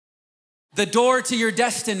The door to your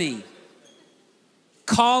destiny.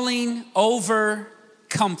 Calling over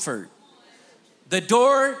comfort. The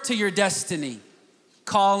door to your destiny.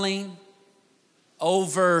 Calling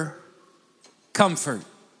over comfort.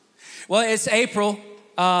 Well, it's April.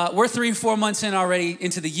 We're 3-4 months in already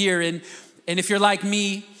into the year. And if you're like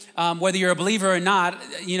me, whether you're a believer or not,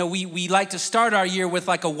 we like to start our year with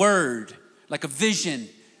like a word, like a vision.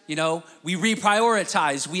 We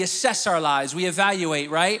reprioritize, we assess our lives, we evaluate,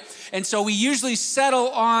 right? And so we usually settle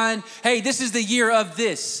on, hey, this is the year of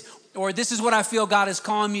this, or this is what I feel God is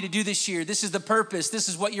calling me to do this year. This is the purpose. This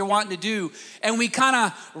is what you're wanting to do. And we kind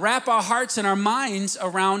of wrap our hearts and our minds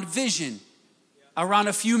around vision, around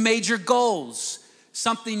a few major goals,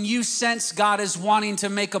 something you sense God is wanting to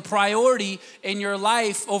make a priority in your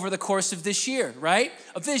life over the course of this year, right?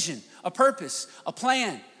 A vision, a purpose, a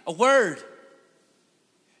plan, a word.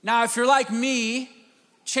 Now, if you're like me,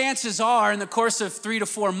 chances are in the course of 3 to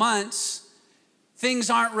 4 months, things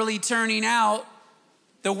aren't really turning out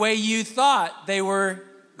the way you thought they were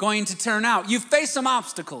going to turn out. You've faced some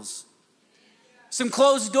obstacles, some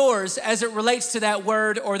closed doors as it relates to that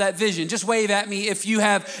word or that vision. Just wave at me if you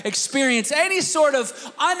have experienced any sort of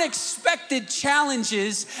unexpected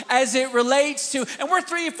challenges as it relates to, and we're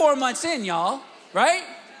 3 or 4 months in, y'all, right?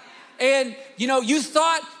 And you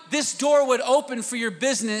thought this door would open for your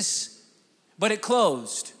business, but it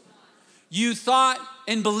closed. You thought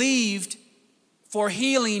and believed for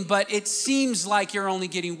healing, but it seems like you're only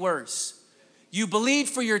getting worse. You believed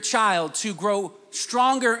for your child to grow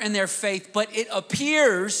stronger in their faith, but it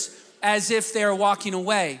appears as if they're walking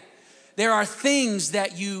away. There are things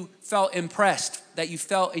that you felt impressed, that you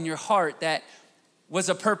felt in your heart that was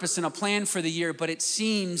a purpose and a plan for the year, but it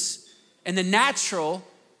seems in the natural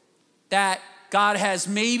that God has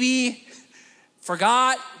maybe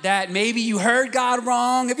forgot, that maybe you heard God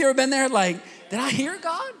wrong. Have you ever been there? Like, did I hear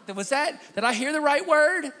God? Did I hear the right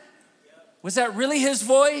word? Was that really his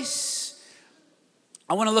voice?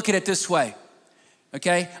 I want to look at it this way,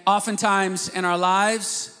 okay? Oftentimes in our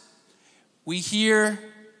lives, we hear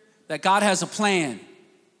that God has a plan,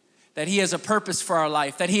 that he has a purpose for our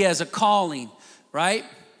life, that he has a calling, right?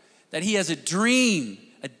 That he has a dream,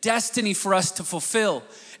 a destiny for us to fulfill.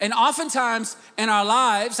 And oftentimes in our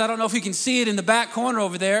lives, I don't know if you can see it in the back corner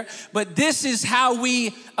over there, but this is how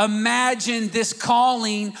we imagine this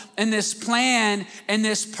calling and this plan and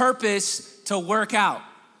this purpose to work out.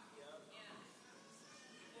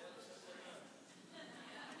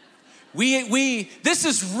 This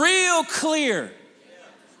is real clear.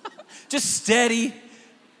 Just steady,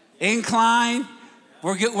 incline.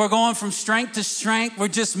 We're going from strength to strength. We're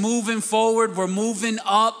just moving forward. We're moving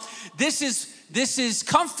up. This is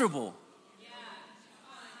comfortable.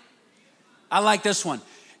 I like this one.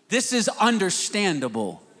 This is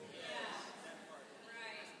understandable.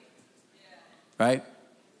 Right?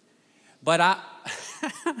 But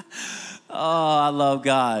I love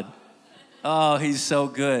God. Oh, he's so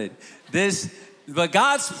good. But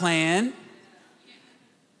God's plan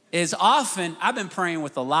is often, I've been praying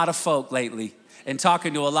with a lot of folk lately and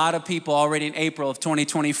talking to a lot of people already in April of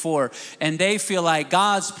 2024, and they feel like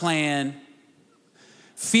God's plan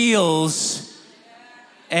feels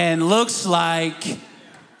and looks like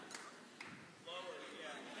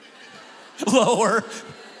lower.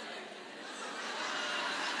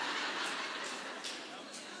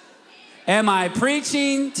 Am I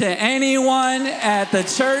preaching to anyone at the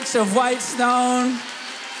Church of Whitestone?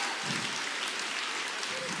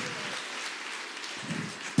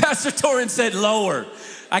 Pastor Torrance said lower.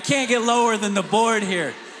 I can't get lower than the board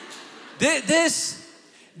here. This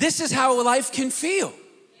is how life can feel.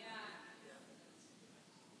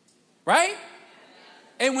 Right?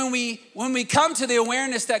 And when we come to the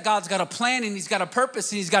awareness that God's got a plan and he's got a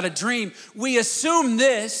purpose and he's got a dream, we assume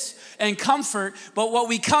this and comfort, but what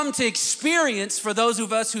we come to experience for those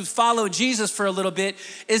of us who follow Jesus for a little bit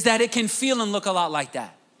is that it can feel and look a lot like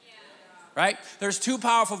that. Right? There's 2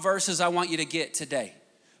 powerful verses I want you to get today.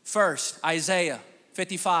 First, Isaiah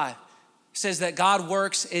 55 says that God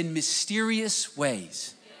works in mysterious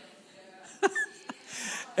ways.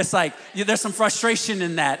 It's like, there's some frustration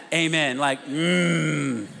in that, amen. Like,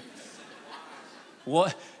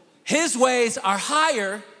 What? His ways are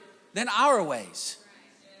higher than our ways.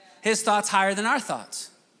 His thoughts higher than our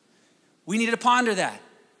thoughts. We need to ponder that.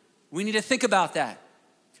 We need to think about that.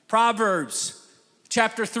 Proverbs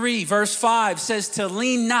chapter 3, verse 5 says to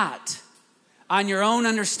lean not on your own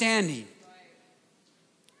understanding.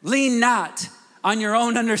 Lean not on your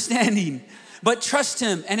own understanding, but trust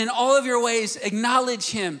him, and in all of your ways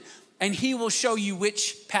acknowledge him, and he will show you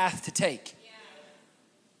which path to take.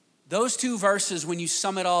 Those 2 verses, when you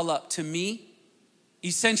sum it all up, to me,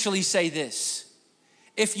 essentially say this: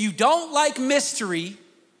 if you don't like mystery,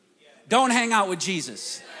 don't hang out with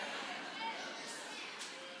Jesus.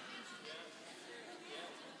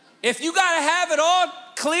 If you gotta have it all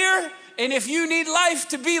clear, and if you need life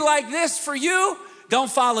to be like this for you,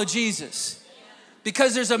 don't follow Jesus.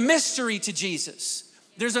 Because there's a mystery to Jesus.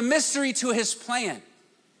 There's a mystery to his plan.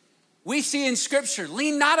 We see in scripture,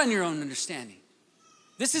 lean not on your own understanding.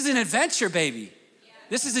 This is an adventure, baby.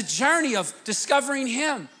 This is a journey of discovering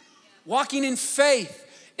him, walking in faith.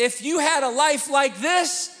 If you had a life like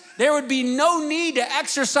this, there would be no need to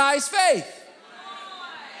exercise faith.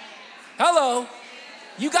 Hello.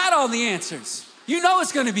 You got all the answers. You know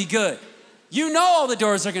it's gonna be good. You know all the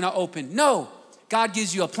doors are gonna open. No, God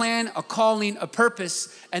gives you a plan, a calling, a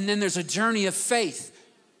purpose, and then there's a journey of faith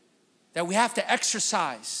that we have to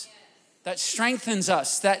exercise, that strengthens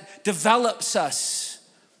us, that develops us.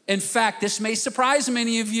 In fact, this may surprise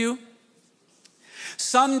many of you.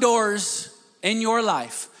 Some doors in your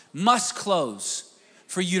life must close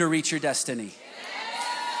for you to reach your destiny.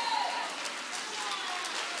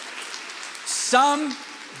 Some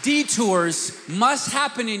detours must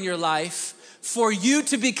happen in your life for you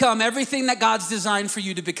to become everything that God's designed for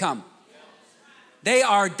you to become. They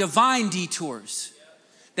are divine detours.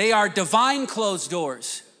 They are divine closed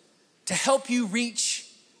doors to help you reach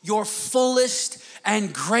your fullest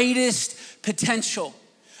and greatest potential.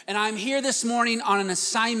 And I'm here this morning on an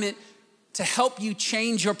assignment to help you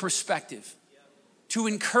change your perspective, to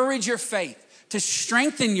encourage your faith, to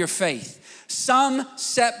strengthen your faith. Some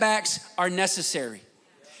setbacks are necessary.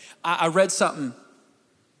 I read something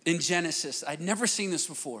in Genesis. I'd never seen this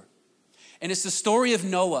before. And it's the story of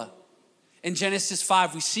Noah. In Genesis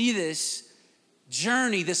 5, we see this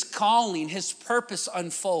journey, this calling, his purpose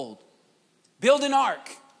unfold. Build an ark.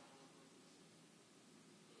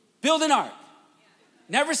 Build an ark.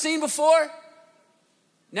 Never seen before.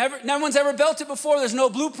 No one's ever built it before. There's no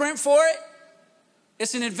blueprint for it.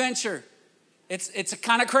 It's an adventure. It's a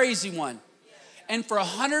kind of crazy one. And for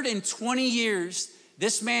 120 years,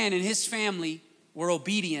 this man and his family were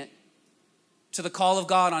obedient to the call of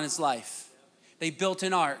God on his life. They built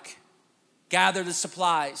an ark, gathered the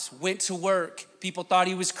supplies, went to work. People thought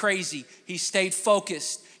he was crazy. He stayed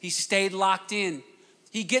focused. He stayed locked in.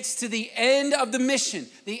 He gets to the end of the mission,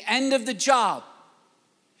 the end of the job.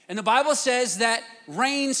 And the Bible says that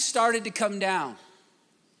rain started to come down.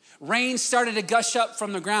 Rain started to gush up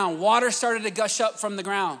from the ground. Water started to gush up from the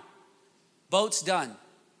ground. Boat's done.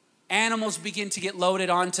 Animals begin to get loaded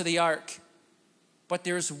onto the ark. But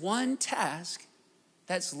there's one task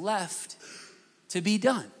that's left to be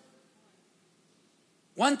done.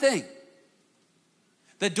 One thing.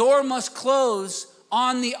 The door must close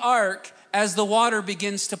on the ark as the water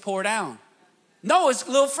begins to pour down. Noah's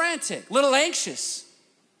a little frantic, a little anxious.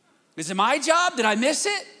 Is it my job? Did I miss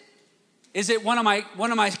it? Is it one of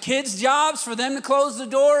my kids' jobs for them to close the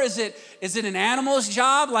door? Is it an animal's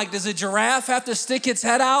job? Like, does a giraffe have to stick its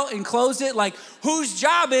head out and close it? Like, whose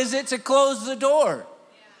job is it to close the door?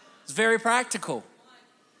 It's very practical.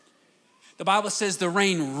 The Bible says the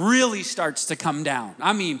rain really starts to come down.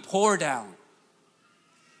 I mean, pour down.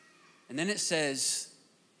 And then it says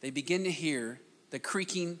they begin to hear the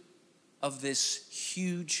creaking of this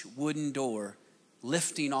huge wooden door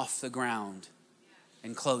lifting off the ground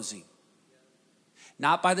and closing.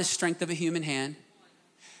 Not by the strength of a human hand,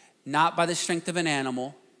 not by the strength of an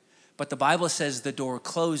animal, but the Bible says the door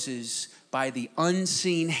closes by the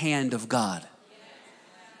unseen hand of God.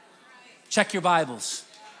 Check your Bibles.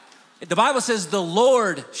 The Bible says the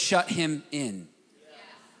Lord shut him in.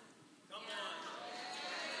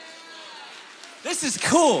 This is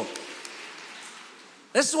cool.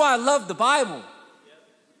 This is why I love the Bible.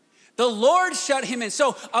 The Lord shut him in.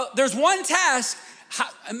 So there's one task.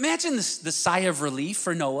 Imagine the sigh of relief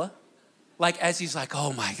for Noah. Like as he's like,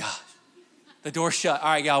 oh my gosh, the door's shut. All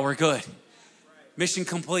right, y'all, we're good. Mission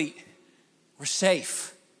complete. We're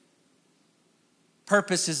safe.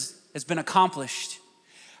 Purpose has been accomplished.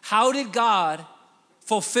 How did God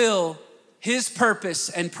fulfill his purpose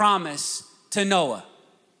and promise to Noah?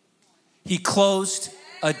 He closed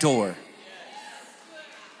a door.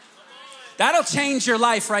 That'll change your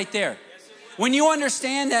life right there. When you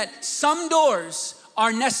understand that some doors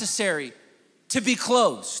are necessary to be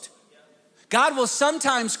closed. God will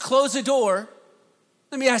sometimes close a door.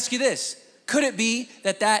 Let me ask you this. Could it be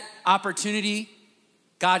that opportunity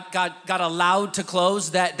God allowed to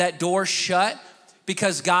close, that door shut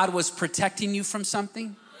because God was protecting you from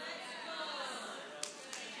something?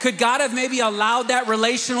 Could God have maybe allowed that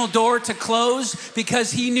relational door to close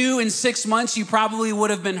because he knew in 6 months you probably would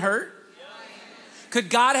have been hurt? Could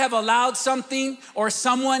God have allowed something or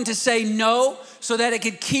someone to say no so that it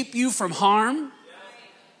could keep you from harm?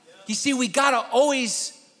 You see, we gotta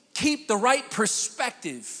always keep the right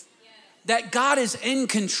perspective that God is in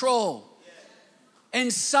control.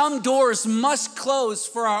 And some doors must close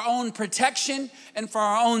for our own protection and for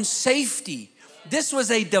our own safety. This was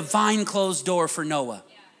a divine closed door for Noah.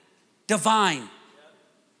 Divine.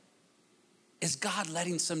 Is God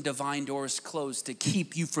letting some divine doors close to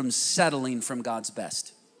keep you from settling from God's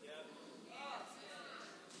best?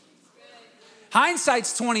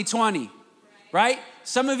 Hindsight's 2020, right?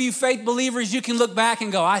 Some of you faith believers, you can look back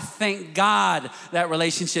and go, I thank God that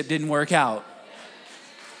relationship didn't work out.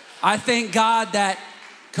 I thank God that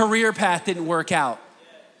career path didn't work out.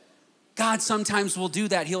 God sometimes will do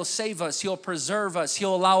that. He'll save us. He'll preserve us.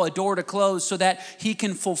 He'll allow a door to close so that he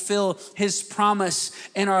can fulfill his promise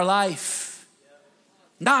in our life.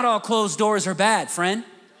 Not all closed doors are bad, friend.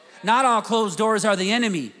 Not all closed doors are the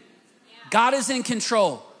enemy. God is in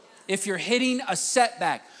control. If you're hitting a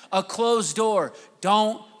setback, a closed door,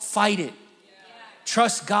 don't fight it.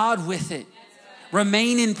 Trust God with it.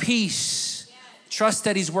 Remain in peace. Trust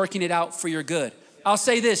that he's working it out for your good. I'll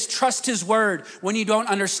say this, trust his word when you don't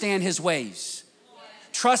understand his ways.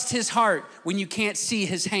 Trust his heart when you can't see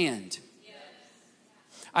his hand.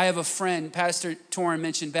 I have a friend, Pastor Torrin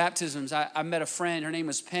mentioned baptisms. I met a friend, her name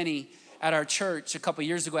was Penny, at our church a couple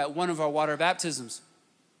years ago at one of our water baptisms.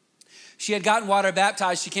 She had gotten water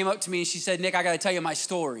baptized. She came up to me and she said, Nick, I got to tell you my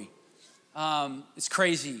story. It's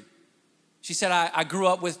crazy. She said, I grew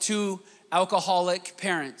up with 2 alcoholic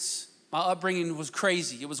parents. My upbringing was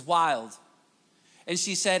crazy. It was wild. And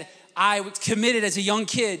she said, I was committed as a young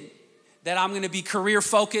kid that I'm going to be career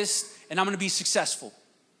focused and I'm going to be successful.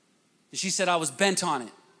 And she said, I was bent on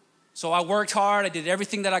it. So I worked hard. I did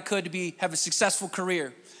everything that I could to have a successful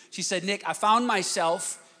career. She said, Nick, I found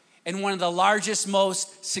myself in one of the largest,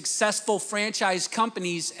 most successful franchise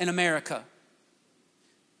companies in America.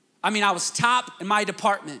 I mean, I was top in my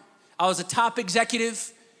department. I was a top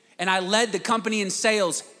executive and I led the company in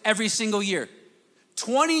sales every single year.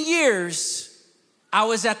 20 years, I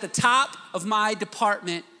was at the top of my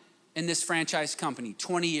department in this franchise company,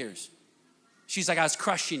 20 years. She's like, I was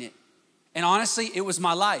crushing it. And honestly, it was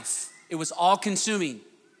my life. It was all consuming.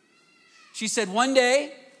 She said one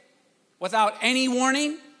day, without any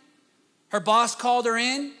warning, her boss called her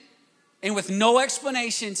in and with no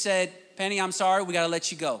explanation said, Penny, I'm sorry, we gotta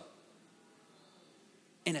let you go.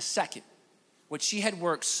 In a second, what she had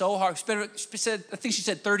worked so hard, I think she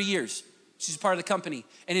said 30 years. She's part of the company.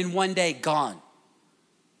 And in one day, gone.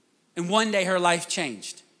 And one day her life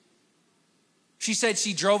changed. She said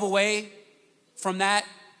she drove away from that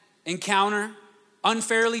encounter,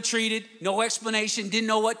 unfairly treated, no explanation, didn't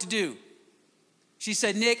know what to do. She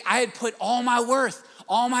said, Nick, I had put all my worth,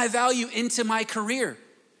 all my value into my career.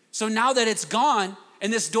 So now that it's gone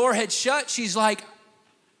and this door had shut, she's like,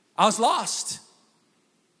 I was lost.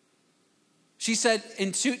 She said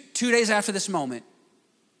in two days after this moment,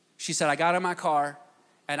 she said, I got in my car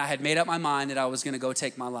and I had made up my mind that I was gonna go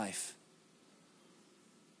take my life.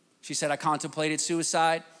 She said, I contemplated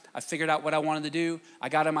suicide. I figured out what I wanted to do. I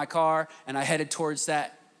got in my car and I headed towards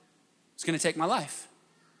that. It's gonna take my life.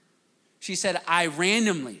 She said, I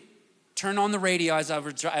randomly turned on the radio as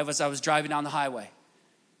I was driving down the highway.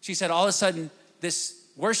 She said, all of a sudden, this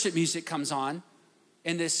worship music comes on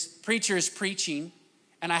and this preacher is preaching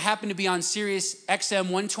and I happen to be on Sirius XM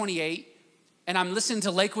 128 and I'm listening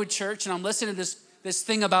to Lakewood Church and I'm listening to this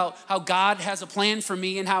thing about how God has a plan for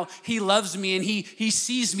me and how he loves me and he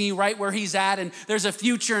sees me right where he's at and there's a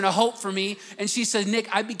future and a hope for me. And she said,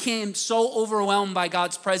 Nick, I became so overwhelmed by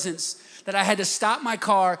God's presence that I had to stop my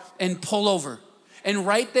car and pull over. And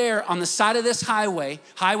right there on the side of this highway,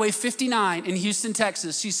 Highway 59 in Houston,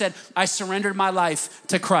 Texas, she said, I surrendered my life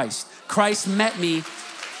to Christ. Christ met me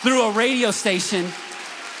through a radio station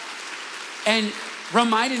and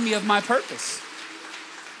reminded me of my purpose.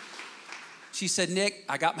 She said, Nick,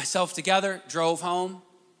 I got myself together, drove home.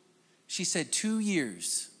 She said 2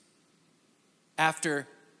 years after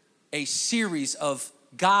a series of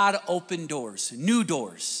God-opened doors, new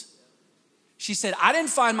doors. She said, I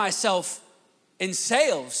didn't find myself in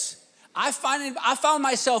sales. I found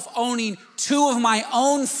myself owning 2 of my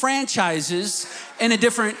own franchises in a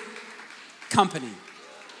different company.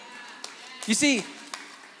 You see,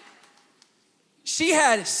 she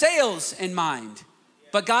had sales in mind,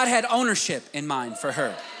 but God had ownership in mind for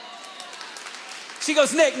her. She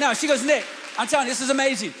goes, Nick, I'm telling you, this is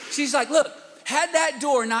amazing. She's like, look, had that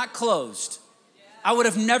door not closed, I would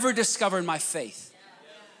have never discovered my faith.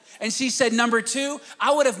 And she said, number 2,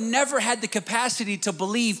 I would have never had the capacity to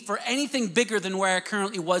believe for anything bigger than where I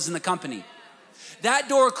currently was in the company. that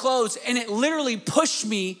door closed, and it literally pushed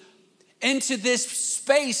me into this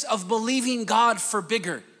space of believing God for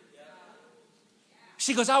bigger.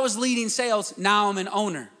 She goes, I was leading sales, now I'm an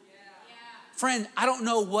owner. Friend, I don't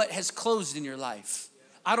know what has closed in your life.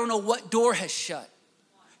 I don't know what door has shut.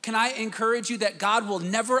 Can I encourage you that God will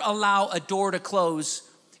never allow a door to close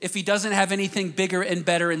if he doesn't have anything bigger and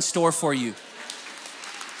better in store for you?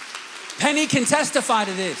 Penny can testify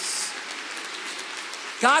to this.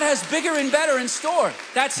 God has bigger and better in store.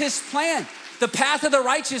 That's his plan. The path of the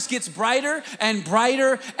righteous gets brighter and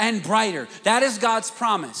brighter and brighter. That is God's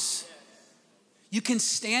promise. You can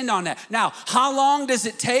stand on that. Now, how long does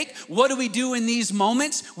it take? What do we do in these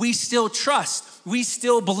moments? We still trust. We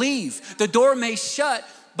still believe. The door may shut,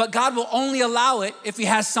 but God will only allow it if he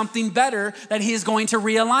has something better that he is going to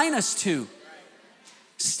realign us to.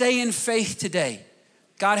 Stay in faith today.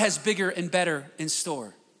 God has bigger and better in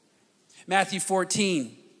store. Matthew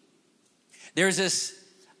 14. There's this,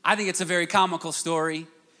 I think it's a very comical story.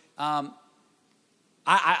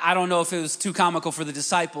 I don't know if it was too comical for the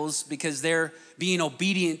disciples because they're being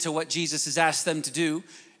obedient to what Jesus has asked them to do.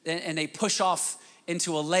 And they push off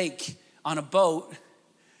into a lake on a boat.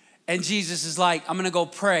 And Jesus is like, I'm gonna go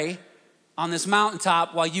pray on this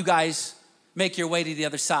mountaintop while you guys make your way to the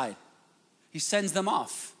other side. He sends them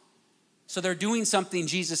off. So they're doing something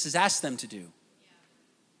Jesus has asked them to do.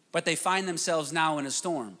 But they find themselves now in a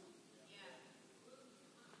storm.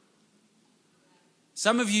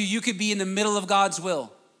 Some of you could be in the middle of God's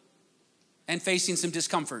will and facing some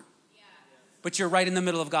discomfort, but you're right in the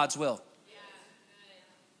middle of God's will.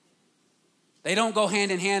 They don't go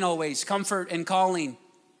hand in hand always. Comfort and calling.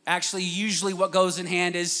 Actually, usually what goes in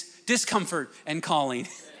hand is discomfort and calling.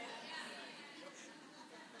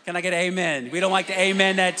 Can I get an amen? We don't like to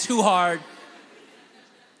amen that too hard.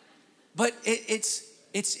 But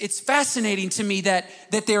it's fascinating to me that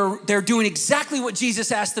they're doing exactly what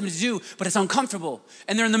Jesus asked them to do, but it's uncomfortable.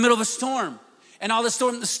 And they're in the middle of a storm. And all the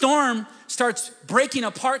storm starts breaking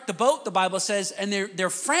apart the boat, the Bible says, and they're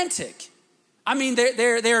frantic. I mean,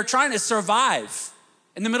 they're trying to survive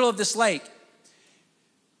in the middle of this lake.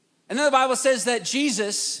 And then the Bible says that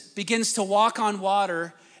Jesus begins to walk on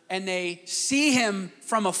water, and they see him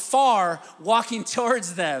from afar walking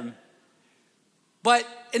towards them. But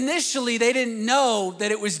initially, they didn't know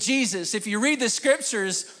that it was Jesus. If you read the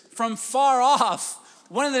scriptures from far off,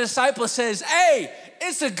 one of the disciples says, hey,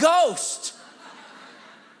 it's a ghost.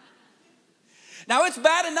 Now, it's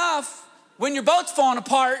bad enough when your boat's falling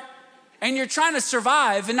apart and you're trying to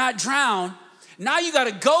survive and not drown. Now you got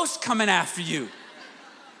a ghost coming after you.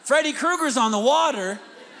 Freddy Krueger's on the water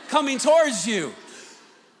coming towards you.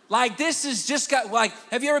 Like, this has just got, like,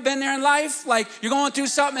 have you ever been there in life? Like, you're going through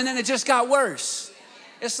something and then it just got worse.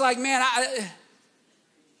 It's like, man,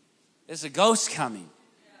 there's a ghost coming.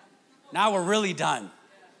 Now we're really done.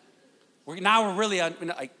 Now we're really,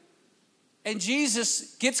 like, and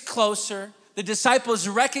Jesus gets closer. The disciples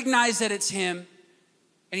recognize that it's him.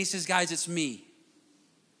 And he says, guys, it's me.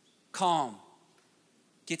 Calm.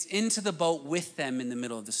 Gets into the boat with them in the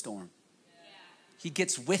middle of the storm. He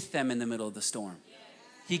gets with them in the middle of the storm.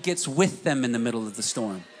 He gets with them in the middle of the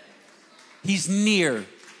storm. He's near.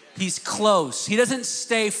 He's close. He doesn't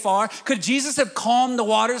stay far. Could Jesus have calmed the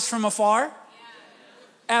waters from afar?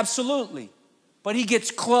 Absolutely. But he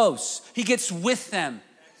gets close. He gets with them.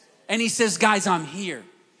 And he says, guys, I'm here.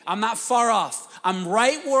 I'm not far off. I'm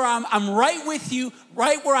right where I'm right with you,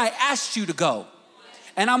 right where I asked you to go.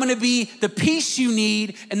 And I'm gonna be the peace you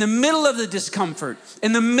need in the middle of the discomfort,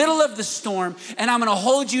 in the middle of the storm, and I'm gonna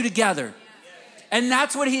hold you together. And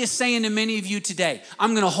that's what he is saying to many of you today.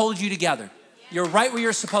 I'm gonna hold you together. You're right where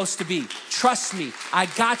you're supposed to be. Trust me, I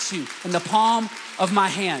got you in the palm of my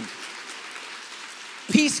hand.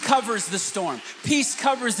 Peace covers the storm. Peace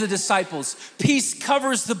covers the disciples. Peace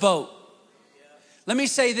covers the boat. Let me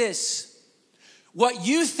say this. What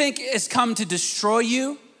you think has come to destroy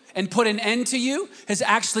you and put an end to you has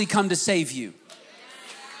actually come to save you.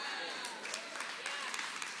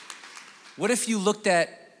 What if you looked at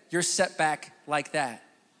your setback like that?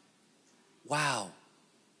 Wow.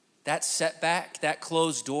 That setback, that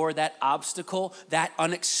closed door, that obstacle, that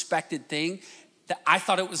unexpected thing, that I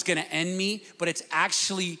thought it was gonna end me, but it's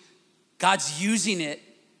actually, God's using it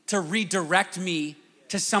to redirect me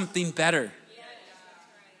to something better.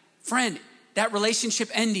 Friend, that relationship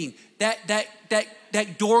ending,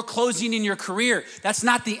 that door closing in your career, that's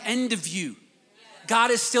not the end of you.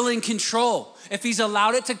 God is still in control. If he's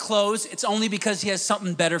allowed it to close, it's only because he has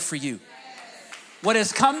something better for you. What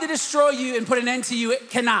has come to destroy you and put an end to you,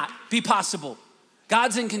 it cannot be possible.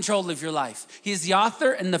 God's in control of your life. He is the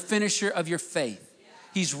author and the finisher of your faith.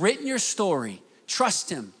 He's written your story.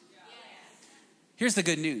 Trust him. Here's the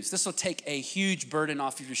good news. This will take a huge burden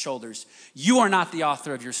off of your shoulders. You are not the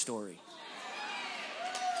author of your story.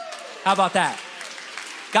 How about that?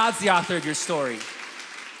 God's the author of your story.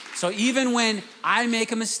 So even when I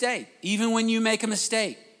make a mistake, even when you make a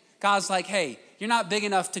mistake, God's like, hey, you're not big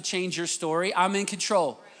enough to change your story. I'm in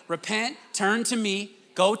control. Repent, turn to me,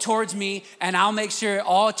 go towards me, and I'll make sure it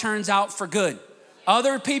all turns out for good.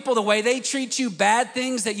 Other people, the way they treat you, bad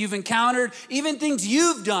things that you've encountered, even things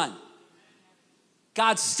you've done,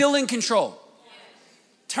 God's still in control.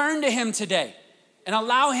 Turn to him today and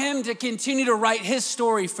allow him to continue to write his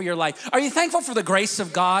story for your life. Are you thankful for the grace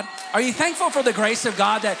of God? Are you thankful for the grace of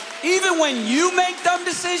God that even when you make dumb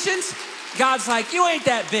decisions, God's like, you ain't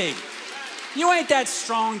that big. You ain't that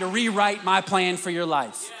strong to rewrite my plan for your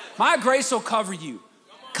life. My grace will cover you.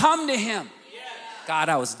 Come to him. God,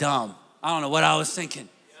 I was dumb. I don't know what I was thinking.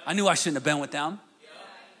 I knew I shouldn't have been with them.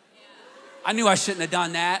 I knew I shouldn't have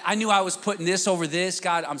done that. I knew I was putting this over this.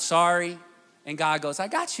 God, I'm sorry. And God goes, I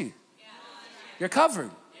got you. You're covered.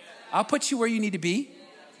 I'll put you where you need to be.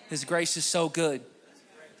 His grace is so good.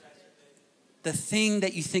 The thing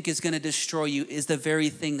that you think is going to destroy you is the very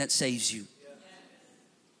thing that saves you.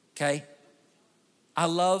 Okay? I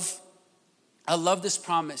love this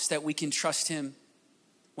promise that we can trust him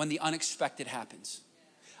when the unexpected happens.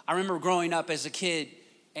 I remember growing up as a kid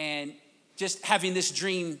and just having this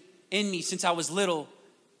dream in me since I was little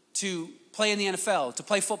to play in the NFL, to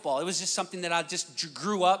play football. It was just something that I just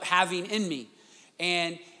grew up having in me.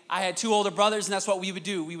 And I had two older brothers, and that's what we would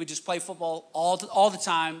do. We would just play football all the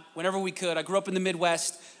time, whenever we could. I grew up in the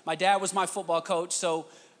Midwest. My dad was my football coach, so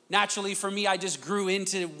naturally for me, I just grew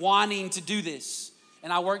into wanting to do this.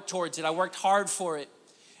 And I worked towards it. I worked hard for it.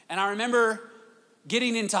 And I remember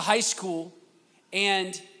getting into high school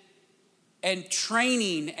and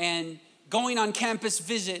training and going on campus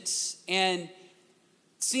visits and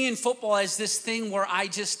seeing football as this thing where I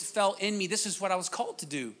just felt in me, this is what I was called to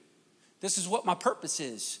do. This is what my purpose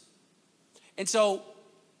is. And so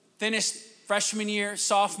finished freshman year,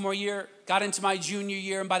 sophomore year, got into my junior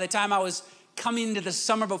year. And by the time I was coming into the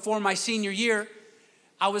summer before my senior year,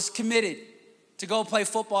 I was committed to go play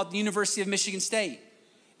football at the University of Michigan State.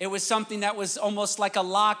 It was something that was almost like a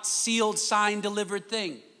locked, sealed, signed, delivered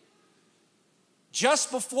thing.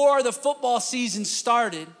 Just before the football season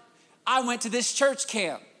started, I went to this church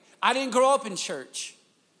camp. I didn't grow up in church.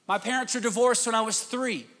 My parents were divorced when I was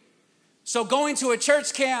 3. So going to a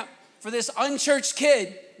church camp for this unchurched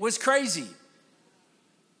kid was crazy.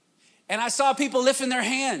 And I saw people lifting their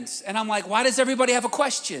hands. And I'm like, why does everybody have a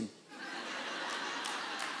question?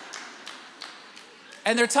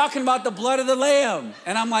 And they're talking about the blood of the lamb.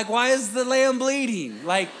 And I'm like, why is the lamb bleeding?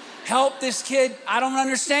 Like, help this kid. I don't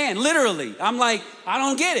understand, literally. I'm like, I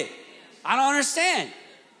don't get it. I don't understand.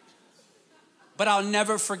 But I'll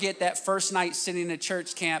never forget that first night sitting in a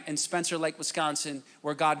church camp in Spencer Lake, Wisconsin,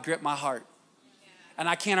 where God gripped my heart. And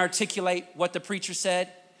I can't articulate what the preacher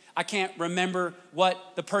said. I can't remember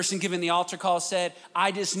what the person giving the altar call said.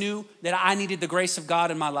 I just knew that I needed the grace of God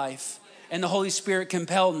in my life. And the Holy Spirit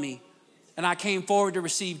compelled me. And I came forward to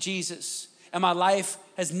receive Jesus. And my life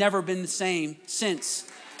has never been the same since.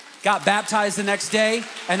 Got baptized the next day,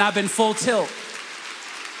 and I've been full tilt.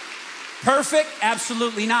 Perfect?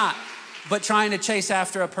 Absolutely not. But trying to chase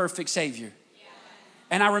after a perfect Savior.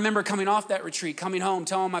 And I remember coming off that retreat, coming home,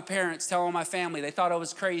 telling my parents, telling my family. They thought I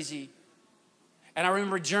was crazy. And I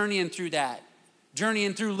remember journeying through that.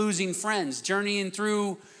 Journeying through losing friends. Journeying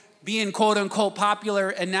through being quote unquote popular.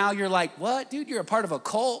 And now you're like, what, dude, you're a part of a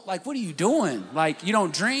cult? Like, what are you doing? Like, you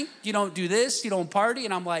don't drink, you don't do this, you don't party.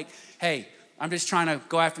 And I'm like, hey, I'm just trying to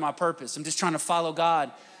go after my purpose. I'm just trying to follow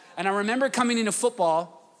God. And I remember coming into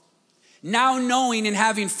football, now knowing and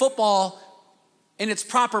having football in its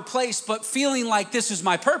proper place, but feeling like this is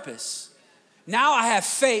my purpose. Now I have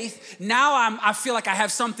faith. Now I feel like I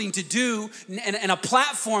have something to do and a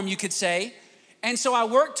platform, you could say. And so I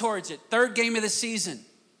worked towards it. 3rd game of the season.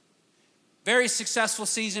 Very successful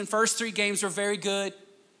season. First 3 games were very good.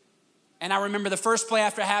 And I remember the first play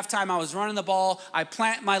after halftime, I was running the ball. I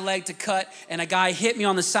planted my leg to cut, and a guy hit me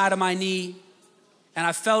on the side of my knee, and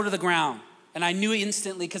I fell to the ground. And I knew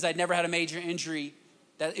instantly, because I'd never had a major injury,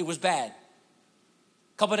 that it was bad.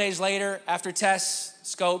 A couple of days later, after tests,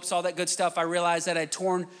 scopes, all that good stuff, I realized that I'd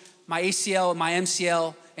torn my ACL and my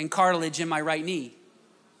MCL and cartilage in my right knee.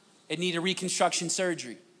 It needed reconstructive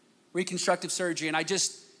surgery. And I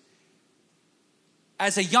just,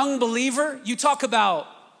 as a young believer, you talk about,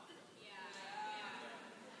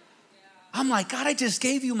 I'm like, God, I just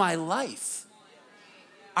gave you my life.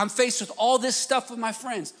 I'm faced with all this stuff with my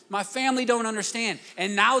friends. My family don't understand.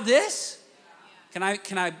 And now this? Can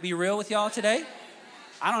I be real with y'all today?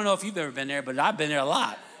 I don't know if you've ever been there, but I've been there a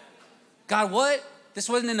lot. God, what? This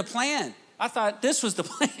wasn't in the plan. I thought this was the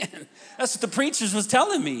plan. That's what the preachers was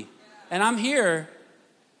telling me. And I'm here,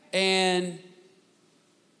 and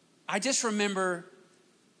I just remember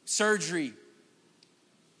surgery,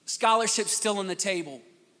 scholarship still on the table.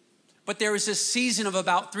 But there was this season of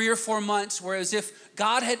about 3 or 4 months where as if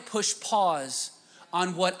God had pushed pause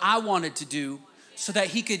on what I wanted to do so that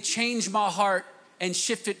he could change my heart and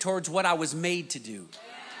shift it towards what I was made to do.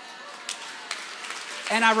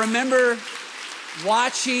 And I remember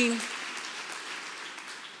watching,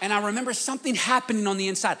 and I remember something happening on the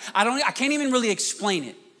inside. I can't even really explain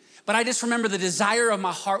it, but I just remember the desire of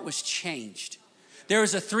my heart was changed. There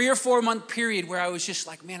was a 3 or 4 month period where I was just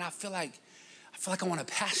like, man, I feel like I want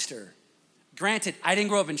to pastor. Granted, I didn't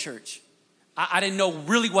grow up in church. I didn't know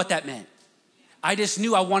really what that meant. I just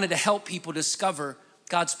knew I wanted to help people discover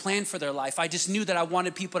God's plan for their life. I just knew that I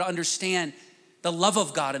wanted people to understand the love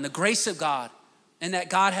of God and the grace of God, and that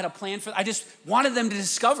God had a plan for. I just wanted them to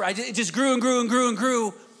discover. It just grew and grew and grew and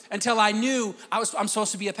grew until I knew I'm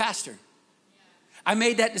supposed to be a pastor. I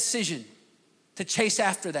made that decision to chase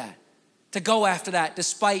after that, to go after that,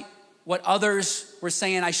 despite what others were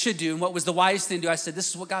saying I should do and what was the wisest thing to do. I said, this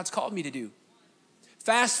is what God's called me to do.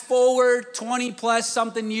 Fast forward 20 plus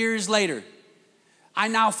something years later, I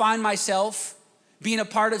now find myself being a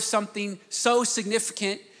part of something so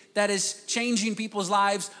significant that is changing people's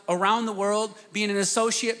lives around the world, being an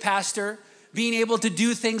associate pastor, being able to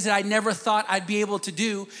do things that I never thought I'd be able to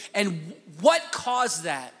do. And what caused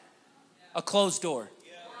that? A closed door.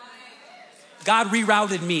 God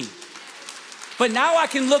rerouted me. But now I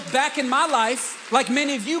can look back in my life, like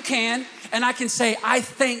many of you can, and I can say, I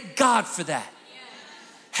thank God for that.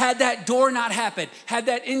 Had that door not happened, had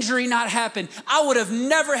that injury not happened, I would have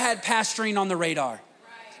never had pastoring on the radar.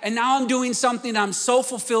 And now I'm doing something that I'm so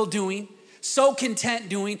fulfilled doing, so content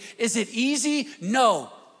doing. Is it easy? No.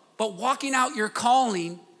 But walking out your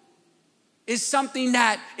calling is something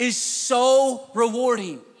that is so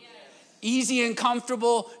rewarding. Easy and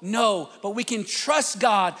comfortable? No. But we can trust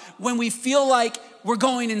God when we feel like we're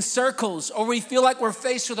going in circles or we feel like we're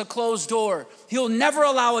faced with a closed door. He'll never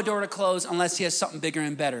allow a door to close unless he has something bigger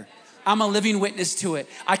and better. I'm a living witness to it.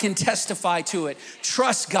 I can testify to it.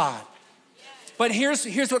 Trust God. But here's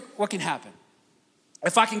what can happen.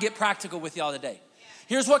 If I can get practical with y'all today.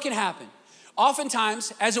 Here's what can happen.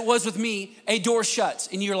 Oftentimes, as it was with me, a door shuts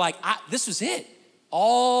and you're like, this was it.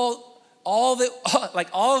 All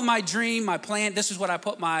of my dream, my plan, this is what I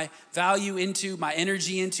put my value into, my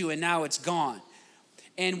energy into, and now it's gone.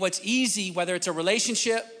 And what's easy, whether it's a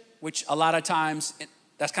relationship, which a lot of times,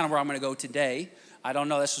 that's kind of where I'm going to go today. I don't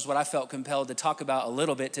know, this is what I felt compelled to talk about a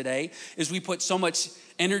little bit today, is we put so much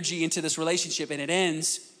energy into this relationship and it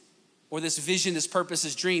ends, or this vision, this purpose,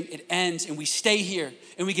 this dream, it ends and we stay here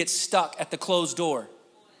and we get stuck at the closed door.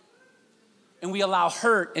 And we allow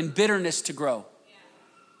hurt and bitterness to grow.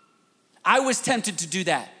 I was tempted to do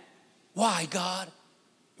that. Why, God?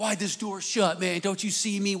 Why this door shut, man? Don't you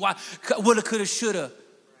see me? Why? Woulda, coulda, shoulda.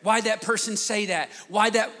 Why'd that person say that?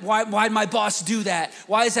 Why'd my boss do that?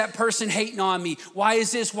 Why is that person hating on me? Why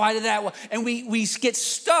is this? Why did that? And we get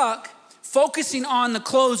stuck focusing on the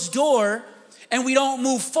closed door and we don't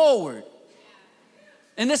move forward.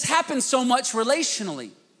 And this happens so much relationally,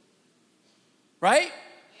 right?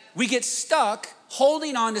 We get stuck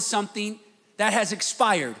holding on to something that has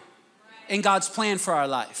expired in God's plan for our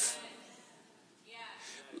life.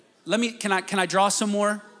 Can I draw some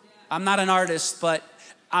more? I'm not an artist, but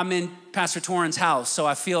I'm in Pastor Torrin's house, so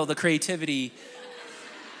I feel the creativity.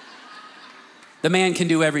 The man can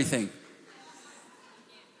do everything.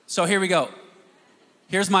 So here we go.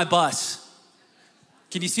 Here's my bus.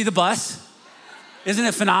 Can you see the bus? Isn't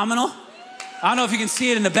it phenomenal? I don't know if you can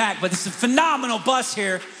see it in the back, but it's a phenomenal bus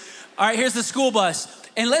here. All right, here's the school bus.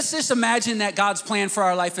 And let's just imagine that God's plan for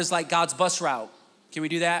our life is like God's bus route. Can we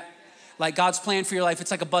do that? Like God's plan for your life,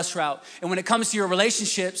 it's like a bus route. And when it comes to your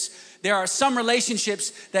relationships, there are some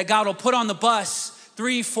relationships that God will put on the bus,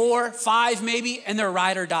 3, 4, 5 maybe, and they're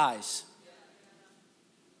ride or dies.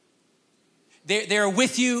 They're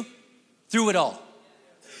with you through it all.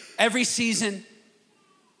 Every season,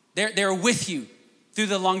 they're with you through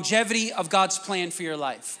the longevity of God's plan for your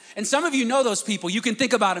life. And some of you know those people. You can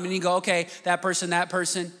think about them and you go, okay, that person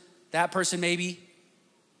maybe.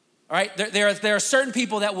 All right, there are certain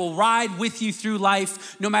people that will ride with you through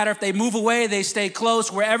life. No matter if they move away, they stay close,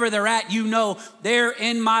 wherever they're at, you know they're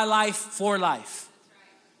in my life for life.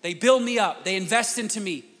 They build me up. They invest into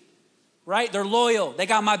me, right? They're loyal. They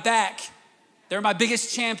got my back. They're my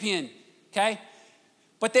biggest champion, okay?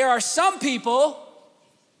 But there are some people,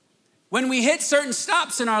 when we hit certain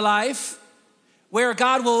stops in our life, where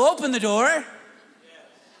God will open the door.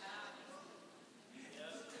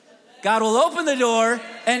 God will open the door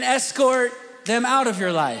and escort them out of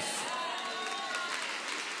your life.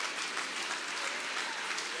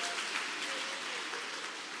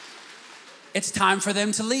 It's time for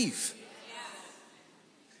them to leave.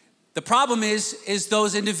 The problem is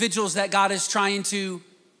those individuals that God is trying to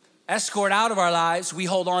escort out of our lives, we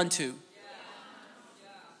hold on to.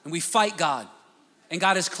 And we fight God. And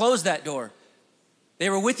God has closed that door. They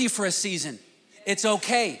were with you for a season. It's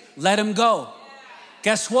okay. Let them go.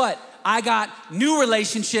 Guess what? I got new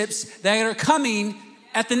relationships that are coming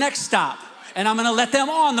at the next stop. And I'm gonna let them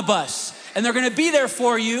on the bus. And they're gonna be there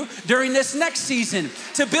for you during this next season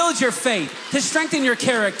to build your faith, to strengthen your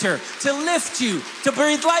character, to lift you, to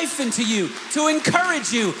breathe life into you, to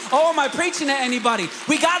encourage you. Oh, am I preaching to anybody?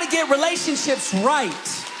 We gotta get relationships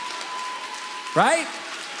right. Right?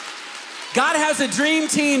 God has a dream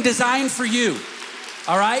team designed for you,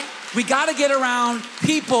 all right? We gotta get around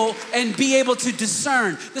people and be able to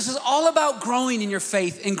discern. This is all about growing in your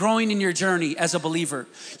faith and growing in your journey as a believer.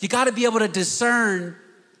 You gotta be able to discern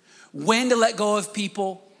when to let go of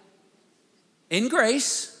people in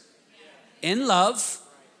grace, in love.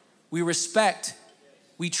 We respect,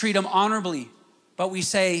 we treat them honorably, but we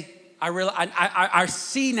say, I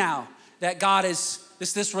see now that God is,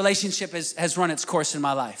 this relationship has run its course in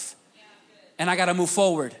my life. And I gotta move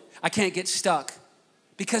forward. I can't get stuck.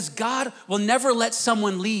 Because God will never let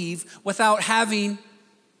someone leave without having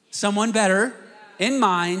someone better in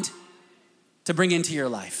mind to bring into your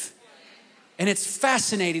life. And it's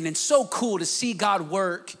fascinating and so cool to see God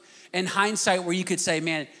work in hindsight where you could say,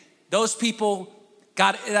 man, those people,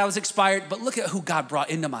 God, that was expired, but look at who God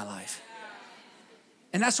brought into my life.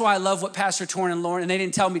 And that's why I love what Pastor Torrin and Lauren, and they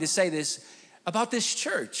didn't tell me to say this, about this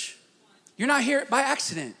church. You're not here by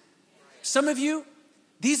accident. Some of you,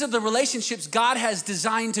 these are the relationships God has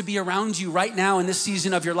designed to be around you right now in this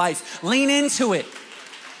season of your life. Lean into it.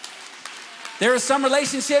 There are some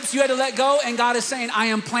relationships you had to let go, and God is saying, I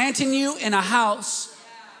am planting you in a house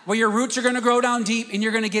where your roots are gonna grow down deep, and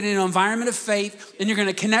you're gonna get in an environment of faith, and you're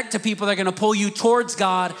gonna connect to people that are gonna pull you towards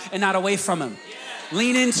God and not away from Him.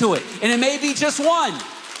 Lean into it. And it may be just one.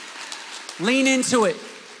 Lean into it.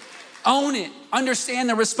 Own it. Understand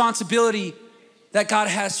the responsibility that God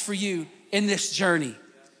has for you in this journey.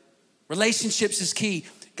 Relationships is key.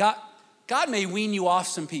 God may wean you off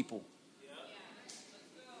some people.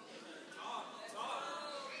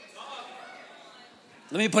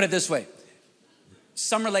 Let me put it this way.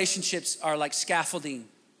 Some relationships are like scaffolding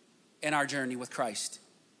in our journey with Christ,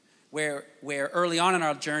 where early on in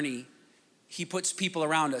our journey, He puts people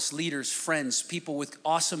around us, leaders, friends, people with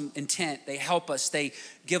awesome intent. They help us, they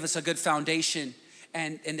give us a good foundation,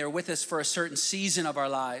 and they're with us for a certain season of our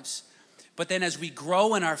lives. But then as we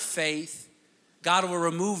grow in our faith, God will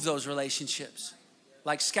remove those relationships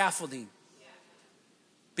like scaffolding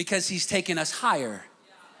because He's taken us higher.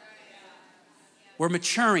 We're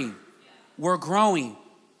maturing, we're growing,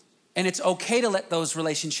 and it's okay to let those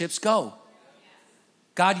relationships go.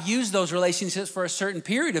 God used those relationships for a certain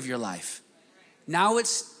period of your life. Now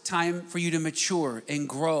it's time for you to mature and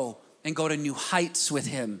grow and go to new heights with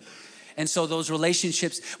Him. And so those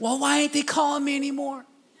relationships, well, why ain't they calling me anymore?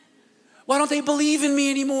 Why don't they believe in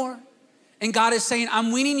me anymore? And God is saying,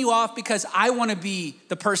 I'm weaning you off because I want to be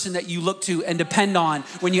the person that you look to and depend on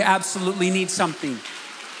when you absolutely need something.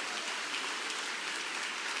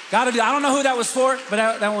 I don't know who that was for, but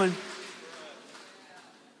that one.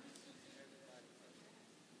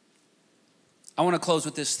 I want to close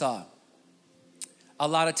with this thought. A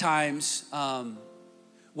lot of times,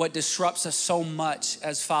 what disrupts us so much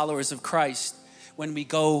as followers of Christ when we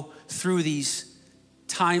go through these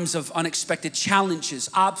times of unexpected challenges,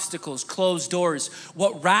 obstacles, closed doors,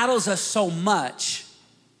 what rattles us so much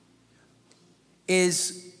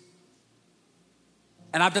is,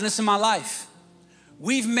 and I've done this in my life,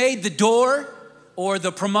 we've made the door or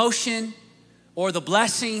the promotion or the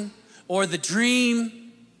blessing or the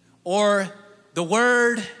dream or the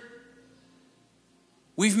word,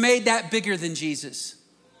 we've made that bigger than Jesus.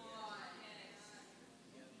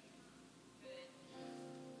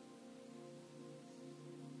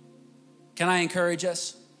 Can I encourage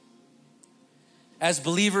us? As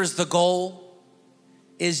believers, the goal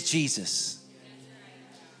is Jesus.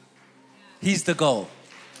 He's the goal.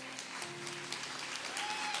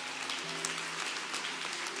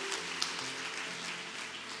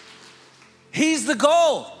 He's the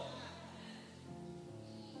goal.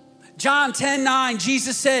 John 10:9,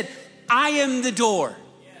 Jesus said, I am the door.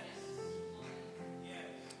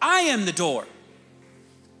 I am the door.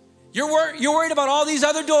 You're worried about all these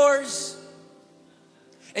other doors.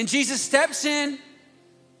 And Jesus steps in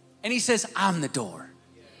and he says, I'm the door.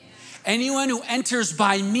 Anyone who enters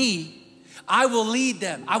by me, I will lead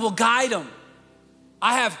them. I will guide them.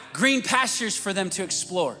 I have green pastures for them to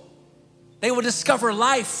explore. They will discover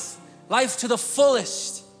life to the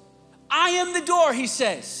fullest. I am the door, he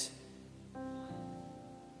says.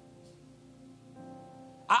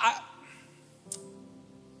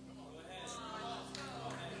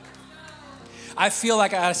 I feel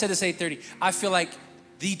like, I said this 8:30, I feel like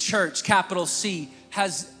the church, capital C,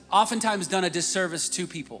 has oftentimes done a disservice to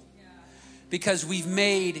people because we've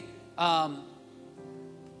made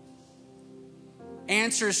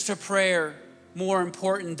answers to prayer more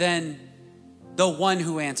important than the one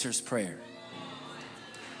who answers prayer.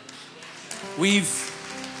 We've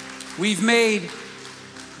made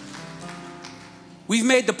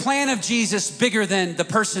the plan of Jesus bigger than the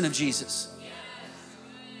person of Jesus.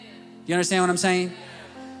 You understand what I'm saying?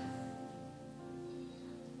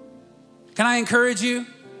 Can I encourage you?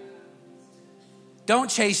 Don't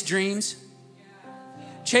chase dreams.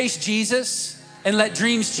 Chase Jesus and let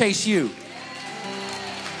dreams chase you.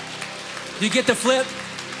 Do you get the flip?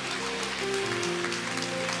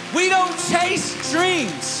 We don't chase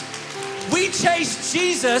dreams. We chase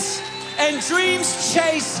Jesus and dreams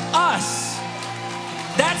chase us.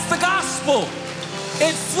 That's the gospel.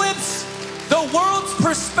 It flips the world's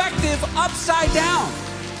perspective upside down.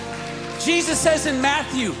 Jesus says in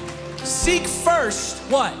Matthew, seek first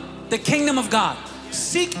what? The kingdom of God.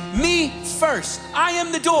 Seek me first. I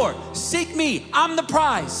am the door. Seek me. I'm the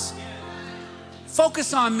prize.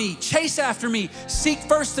 Focus on me. Chase after me. Seek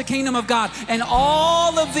first the kingdom of God. And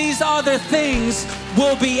all of these other things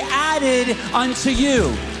will be added unto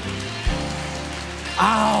you.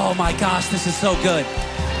 Oh my gosh, this is so good.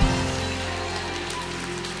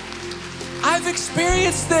 I've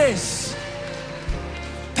experienced this.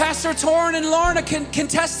 Pastor Torrin and Lorna can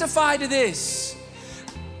testify to this.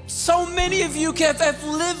 So many of you have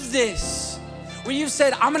lived this, where you've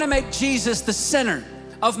said, I'm gonna make Jesus the center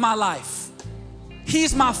of my life.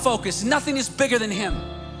 He's my focus. Nothing is bigger than him.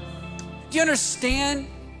 Do you understand?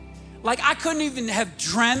 Like, I couldn't even have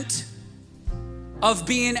dreamt of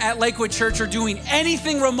being at Lakewood Church or doing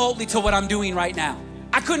anything remotely to what I'm doing right now.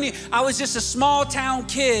 I was just a small town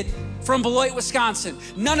kid from Beloit, Wisconsin.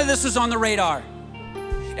 None of this was on the radar.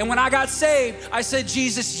 And when I got saved, I said,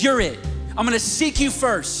 Jesus, you're it. I'm gonna seek you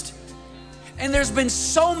first. And there's been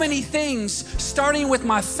so many things, starting with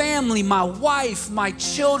my family, my wife, my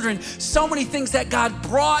children, so many things that God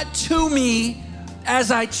brought to me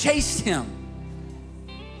as I chased him.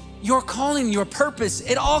 Your calling, your purpose,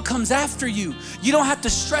 it all comes after you. You don't have to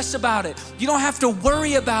stress about it. You don't have to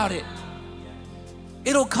worry about it.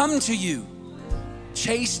 It'll come to you.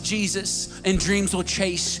 Chase Jesus and dreams will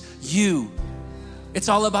chase you. It's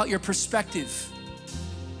all about your perspective.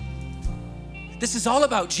 This is all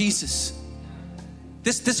about Jesus.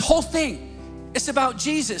 This whole thing, it's about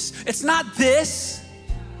Jesus. It's not this.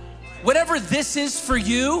 Whatever this is for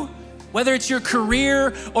you, whether it's your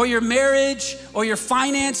career or your marriage or your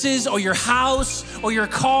finances or your house or your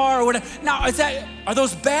car or whatever. Now, are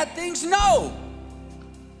those bad things? No.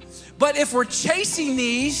 But if we're chasing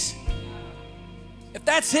these, if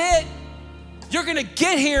that's it, you're gonna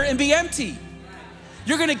get here and be empty.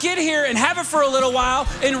 You're gonna get here and have it for a little while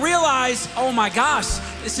and realize, oh my gosh,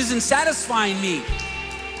 this isn't satisfying me.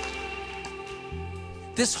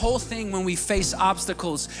 This whole thing, when we face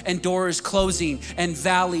obstacles and doors closing and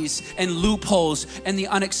valleys and loopholes and the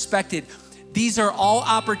unexpected, these are all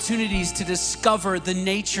opportunities to discover the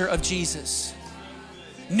nature of Jesus.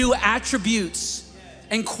 New attributes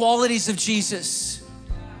and qualities of Jesus.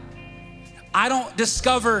 I don't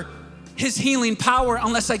discover his healing power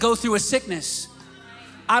unless I go through a sickness.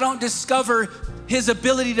 I don't discover his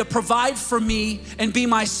ability to provide for me and be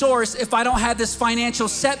my source if I don't have this financial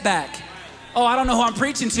setback. Oh, I don't know who I'm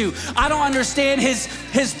preaching to. I don't understand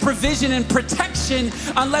his provision and protection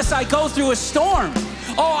unless I go through a storm.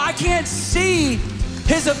 Oh, I can't see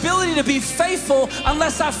his ability to be faithful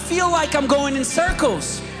unless I feel like I'm going in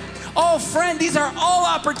circles. Oh, friend, these are all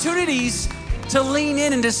opportunities to lean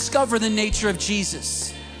in and discover the nature of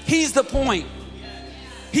Jesus. He's the point.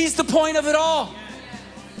 He's the point of it all.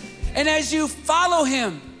 And as you follow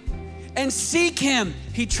him and seek him,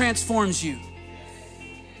 he transforms you.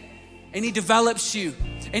 And he develops you.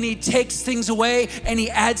 And he takes things away and he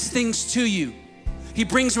adds things to you. He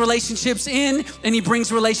brings relationships in and he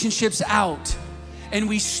brings relationships out. And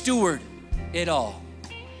we steward it all.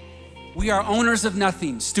 We are owners of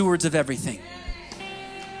nothing, stewards of everything.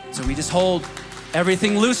 So we just hold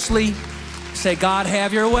everything loosely. Say, God,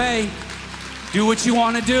 have your way. Do what you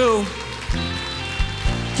want to do.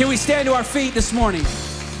 Can we stand to our feet this morning?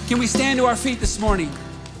 Can we stand to our feet this morning?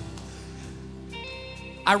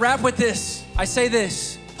 I wrap with this. I say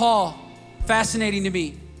this. Paul, fascinating to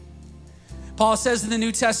me. Paul says in the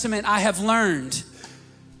New Testament, I have learned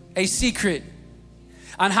a secret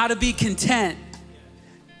on how to be content.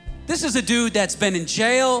 This is a dude that's been in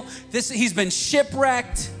jail. He's been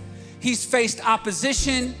shipwrecked. He's faced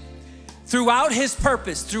opposition. Throughout his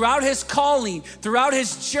purpose, throughout his calling, throughout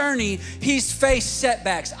his journey, he's faced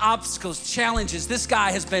setbacks, obstacles, challenges. This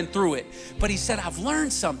guy has been through it. But he said, I've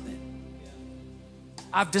learned something.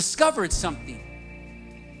 I've discovered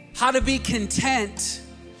something. How to be content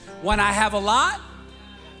when I have a lot.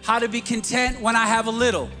 How to be content when I have a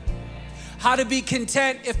little. How to be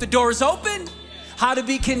content if the door is open. How to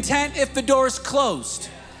be content if the door is closed.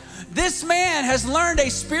 This man has learned a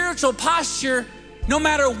spiritual posture no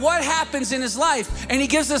matter what happens in his life. And he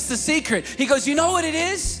gives us the secret. He goes, you know what it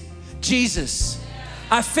is? Jesus.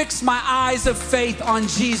 I fix my eyes of faith on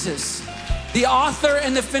Jesus, the author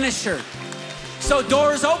and the finisher. So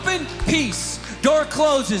doors open, peace. Door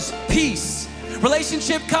closes, peace.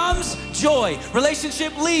 Relationship comes, joy.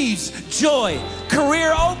 Relationship leaves, joy.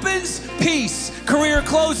 Career opens, peace. Career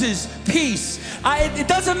closes, peace. It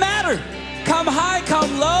doesn't matter. Come high,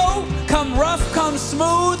 come low, come rough, come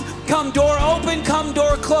smooth, come door open, come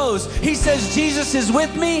door closed. He says, Jesus is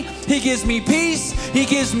with me. He gives me peace. He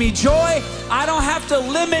gives me joy. I don't have to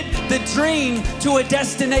limit the dream to a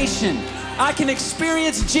destination. I can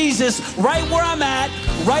experience Jesus right where I'm at,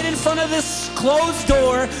 right in front of this closed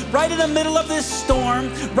door, right in the middle of this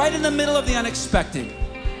storm, right in the middle of the unexpected.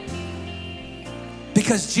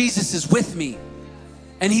 Because Jesus is with me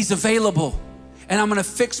and he's available. And I'm gonna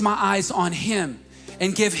fix my eyes on him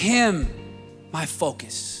and give him my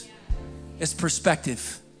focus. It's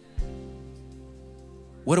perspective.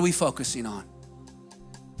 What are we focusing on?